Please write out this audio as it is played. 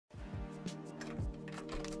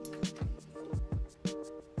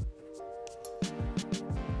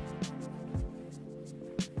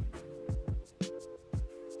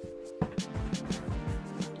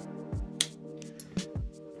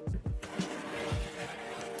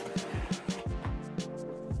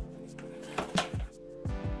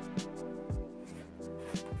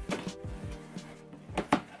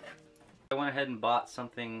ahead and bought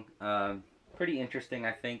something pretty interesting.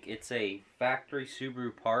 I think it's a factory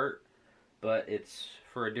Subaru part, but it's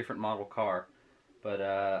for a different model car. But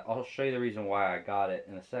I'll show you the reason why I got it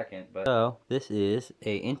in a second. But so this is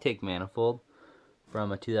a intake manifold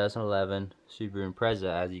from a 2011 Subaru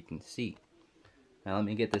Impreza, as you can see. Now let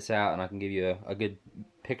me get this out and I can give you a good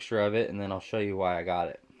picture of it, and then I'll show you why I got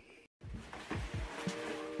it.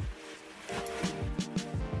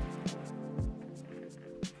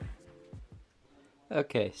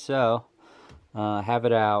 Okay, so I have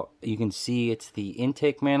it out. You can see it's the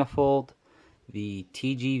intake manifold, the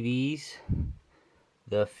TGVs,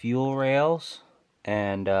 the fuel rails,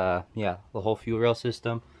 and yeah, the whole fuel rail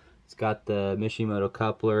system. It's got the Mishimoto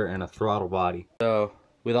coupler and a throttle body. So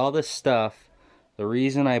with all this stuff, the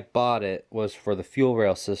reason I bought it was for the fuel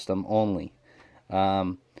rail system only.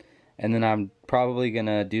 And then I'm probably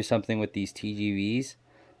gonna do something with these TGVs.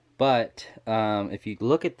 But if you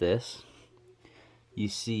look at this, you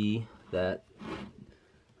see that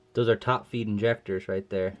those are top feed injectors right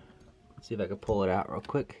there. Let's see if I can pull it out real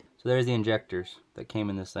quick. So there's the injectors that came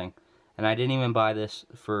in this thing. And I didn't even buy this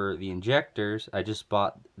for the injectors, I just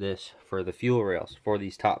bought this for the fuel rails, for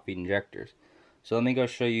these top feed injectors. So let me go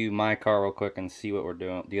show you my car real quick and see what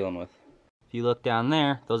we're dealing with. If you look down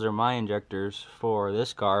there, those are my injectors for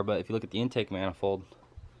this car, but if you look at the intake manifold,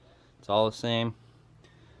 it's all the same.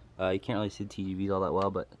 You can't really see the TGVs all that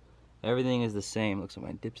well, but everything is the same. Looks like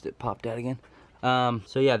my dipstick popped out again.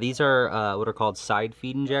 So yeah, these are what are called side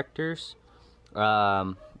feed injectors,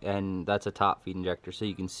 and that's a top feed injector. So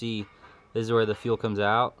you can see this is where the fuel comes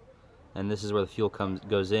out, and this is where the fuel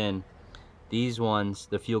goes in. These ones,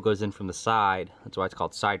 the fuel goes in from the side. That's why it's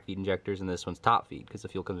called side feed injectors, and this one's top feed because the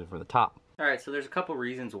fuel comes in from the top. All right, so there's a couple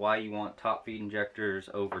reasons why you want top feed injectors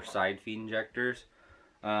over side feed injectors.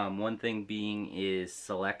 One thing being is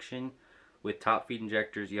selection. With top feed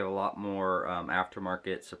injectors, you have a lot more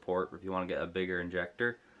aftermarket support. If you want to get a bigger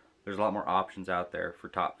injector, there's a lot more options out there for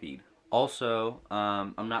top feed. Also,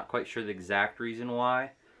 I'm not quite sure the exact reason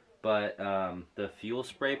why, but the fuel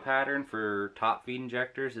spray pattern for top feed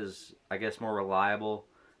injectors is, I guess, more reliable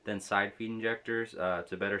than side feed injectors.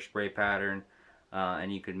 It's a better spray pattern,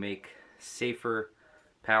 and you can make safer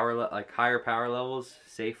higher power levels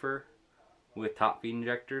safer with top feed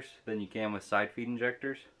injectors than you can with side feed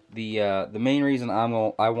injectors. The main reason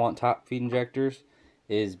I want top feed injectors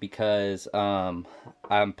is because I'm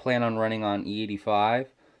planning on running on E85,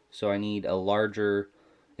 so I need a larger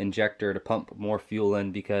injector to pump more fuel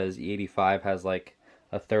in, because E85 has like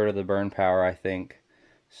a third of the burn power, I think.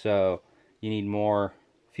 So you need more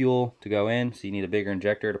fuel to go in, so you need a bigger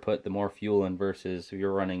injector to put the more fuel in versus if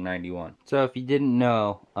you're running 91. So if you didn't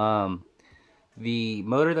know, the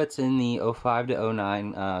motor that's in the 05 to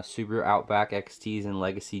 09 Subaru Outback XTs and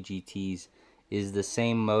Legacy GTs is the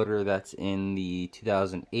same motor that's in the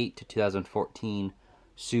 2008 to 2014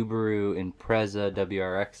 Subaru Impreza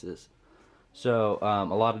WRXs. So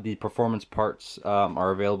a lot of the performance parts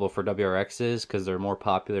are available for WRXs because they're more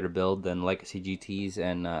popular to build than Legacy GTs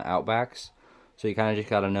and Outbacks. So you kind of just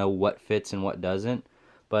got to know what fits and what doesn't.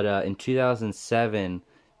 But in 2007,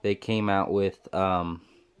 they came out with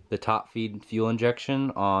the top feed fuel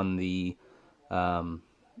injection on the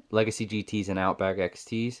Legacy GTs and Outback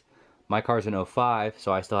XTs. My car's an 05,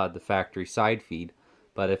 so I still had the factory side feed.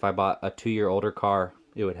 But if I bought a 2-year older car,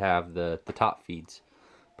 it would have the top feeds.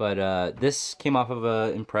 But this came off of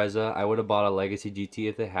a Impreza. I would have bought a Legacy GT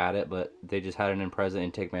if they had it, but they just had an Impreza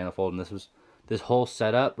intake manifold, and this whole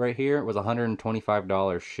setup right here was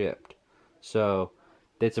 $125 shipped. So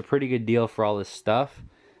it's a pretty good deal for all this stuff.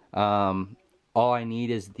 All I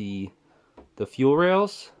need is the fuel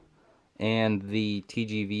rails and the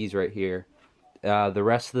TGVs right here. The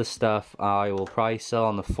rest of the stuff I will probably sell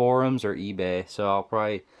on the forums or eBay. So I'll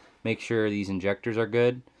probably make sure these injectors are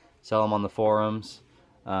good, sell them on the forums,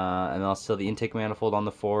 and I'll sell the intake manifold on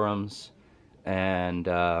the forums. And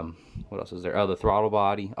what else is there? Oh, the throttle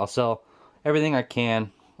body. I'll sell everything I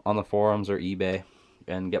can on the forums or eBay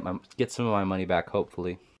and get some of my money back,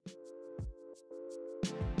 hopefully.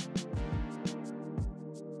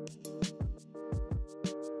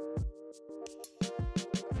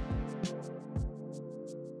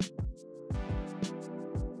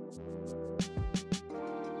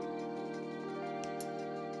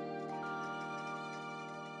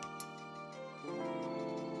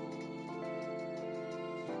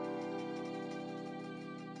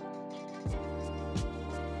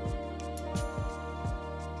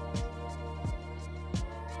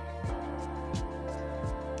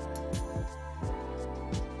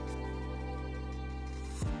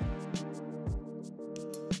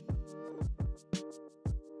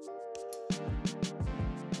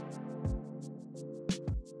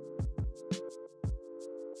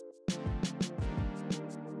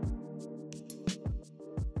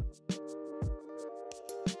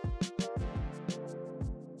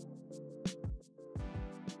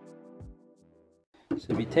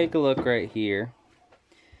 So if you take a look right here,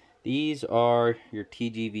 these are your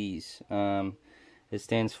TGVs. It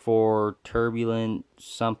stands for turbulent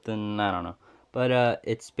something, I don't know. But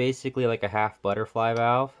it's basically like a half butterfly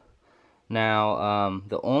valve. Now,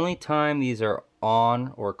 the only time these are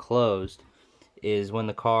on or closed is when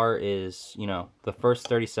the car is, the first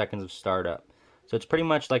 30 seconds of startup. So it's pretty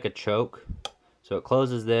much like a choke. So it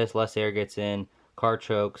closes this, less air gets in, car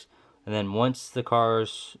chokes, and then once the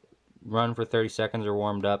cars run for 30 seconds or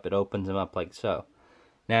warmed up, it opens them up like so.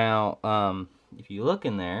 Now, if you look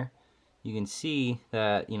in there, you can see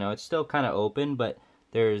that, it's still kind of open, but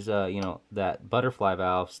there's, that butterfly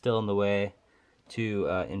valve still in the way to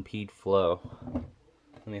impede flow.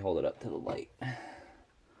 Let me hold it up to the light.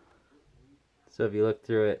 So if you look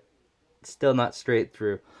through it, it's still not straight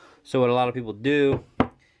through. So what a lot of people do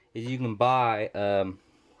is you can buy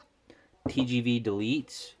Tgv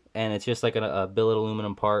Deletes, and it's just like a billet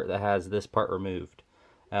aluminum part that has this part removed,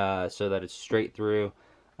 so that it's straight through.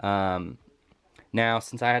 Now,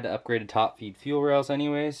 since I had to upgrade to top feed fuel rails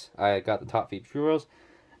anyways, I got the top feed fuel rails,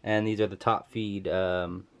 and these are the top feed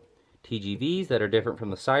TGVs that are different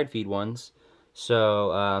from the side feed ones.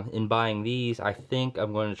 So in buying these, I think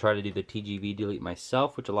I'm going to try to do the Tgv Delete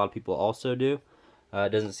myself, which a lot of people also do.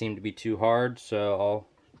 It doesn't seem to be too hard, so I'll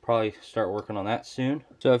probably start working on that soon.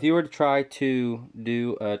 So if you were to try to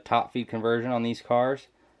do a top feed conversion on these cars,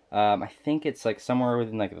 I think it's like somewhere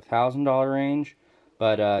within like the $1,000 range,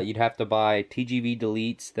 but you'd have to buy Tgv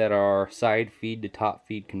Deletes that are side feed to top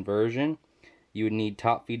feed conversion. You would need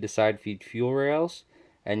top feed to side feed fuel rails,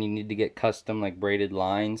 and you need to get custom like braided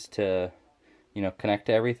lines to, connect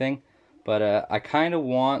to everything. But I kind of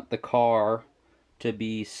want the car to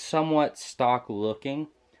be somewhat stock looking.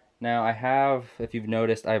 Now I have, if you've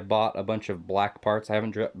noticed, I've bought a bunch of black parts. I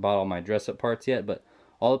haven't bought all my dress-up parts yet, but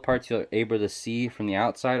all the parts you're able to see from the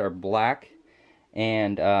outside are black.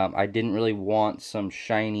 And I didn't really want some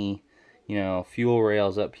shiny, fuel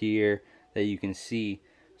rails up here that you can see.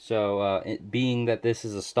 So it being that this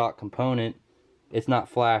is a stock component, it's not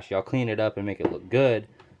flashy. I'll clean it up and make it look good,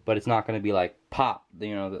 but it's not going to be like pop.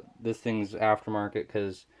 This thing's aftermarket,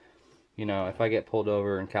 because, if I get pulled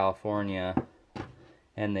over in California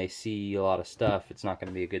and they see a lot of stuff, it's not going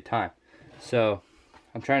to be a good time. So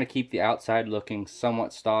I'm trying to keep the outside looking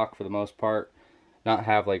somewhat stock for the most part, not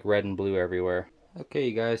have like red and blue everywhere. Okay,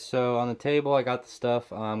 you guys, so on the table I got the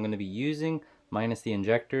stuff I'm going to be using, minus the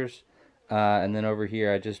injectors, and then over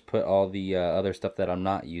here I just put all the other stuff that I'm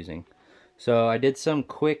not using. So I did some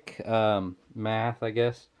quick math, I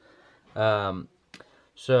guess.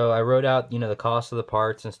 So I wrote out, the cost of the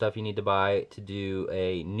parts and stuff you need to buy to do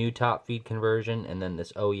a new top feed conversion, and then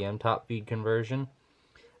this OEM top feed conversion.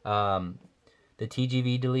 The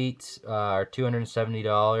Tgv Deletes are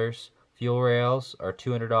 $270. Fuel rails are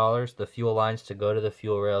 $200. The fuel lines to go to the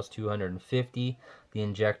fuel rails $250. The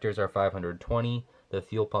injectors are $520. The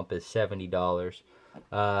fuel pump is $70.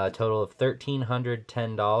 Total of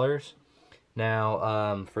 $1,310.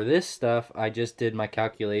 Now, for this stuff, I just did my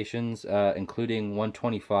calculations, including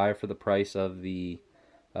 $125 for the price of the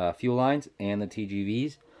fuel lines and the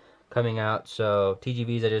TGVs coming out. So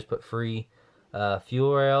TGVs, I just put free.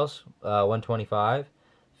 Fuel rails, $125.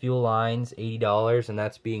 Fuel lines, $80, and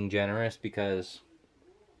that's being generous because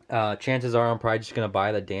chances are I'm probably just going to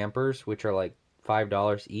buy the dampers, which are like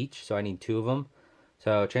 $5 each, so I need 2 of them.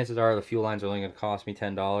 So chances are the fuel lines are only going to cost me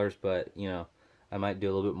 $10, but, I might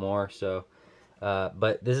do a little bit more. So,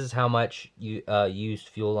 but this is how much used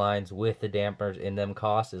fuel lines with the dampers in them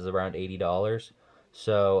cost, is around $80.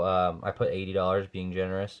 So I put $80 being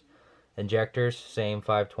generous. Injectors, same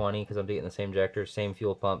 $520 because I'm getting the same injectors, same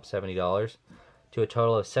fuel pump, $70, to a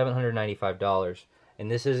total of $795.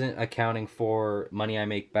 And this isn't accounting for money I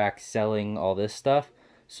make back selling all this stuff.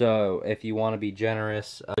 So if you want to be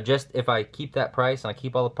generous, just if I keep that price and I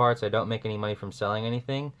keep all the parts, I don't make any money from selling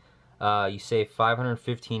anything, you save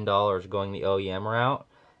 $515 going the OEM route.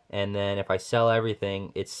 And then if I sell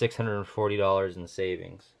everything, it's $640 in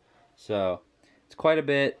savings. So it's quite a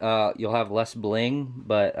bit. You'll have less bling,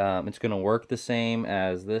 but it's going to work the same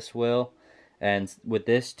as this will. And with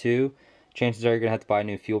this too, chances are you're going to have to buy a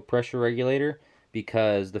new fuel pressure regulator,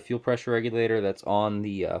 because the fuel pressure regulator that's on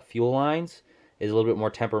the fuel lines is a little bit more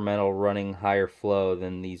temperamental, running higher flow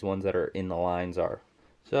than these ones that are in the lines are.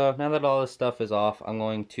 So now that all this stuff is off, I'm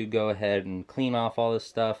going to go ahead and clean off all this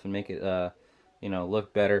stuff and make it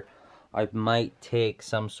look better. I might take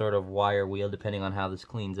some sort of wire wheel, depending on how this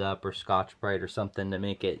cleans up, or Scotch-Brite or something to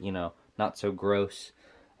make it, not so gross.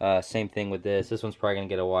 Same thing with this. This one's probably going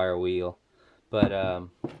to get a wire wheel. But,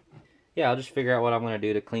 yeah, I'll just figure out what I'm going to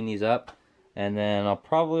do to clean these up. And then I'll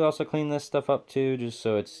probably also clean this stuff up too, just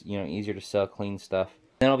so it's, you know, easier to sell clean stuff.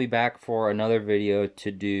 Then I'll be back for another video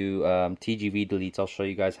to do TGV deletes. I'll show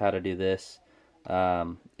you guys how to do this.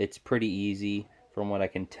 It's pretty easy from what I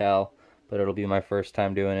can tell, but it'll be my first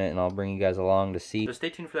time doing it, and I'll bring you guys along to see. So stay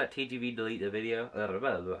tuned for that TGV delete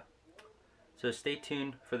video. So stay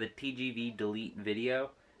tuned for the TGV delete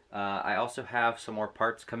video. I also have some more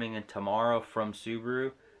parts coming in tomorrow from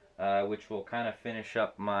Subaru, which will kind of finish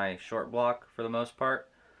up my short block for the most part.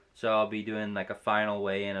 So I'll be doing like a final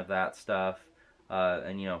weigh-in of that stuff,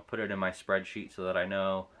 and you know, put it in my spreadsheet so that I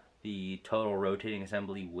know the total rotating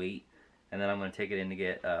assembly weight, and then I'm going to take it in to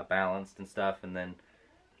get balanced and stuff, and then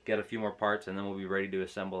get a few more parts, and then we'll be ready to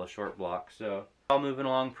assemble a short block. So all moving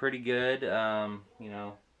along pretty good. You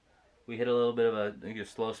know, we hit a little bit of a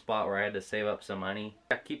slow spot where I had to save up some money.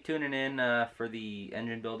 Yeah, keep tuning in for the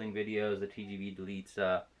engine building videos, the TGV deletes.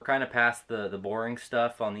 We're kind of past the boring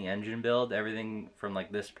stuff on the engine build. Everything from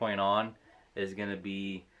like this point on is going to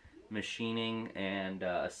be machining and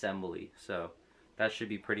assembly. So that should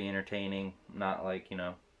be pretty entertaining. Not like, you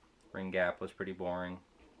know, ring gap was pretty boring.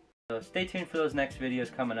 So stay tuned for those next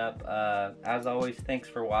videos coming up. As always, thanks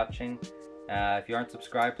for watching. If you aren't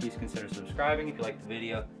subscribed, please consider subscribing. If you like the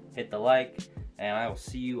video, hit the like, and I will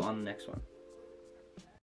see you on the next one.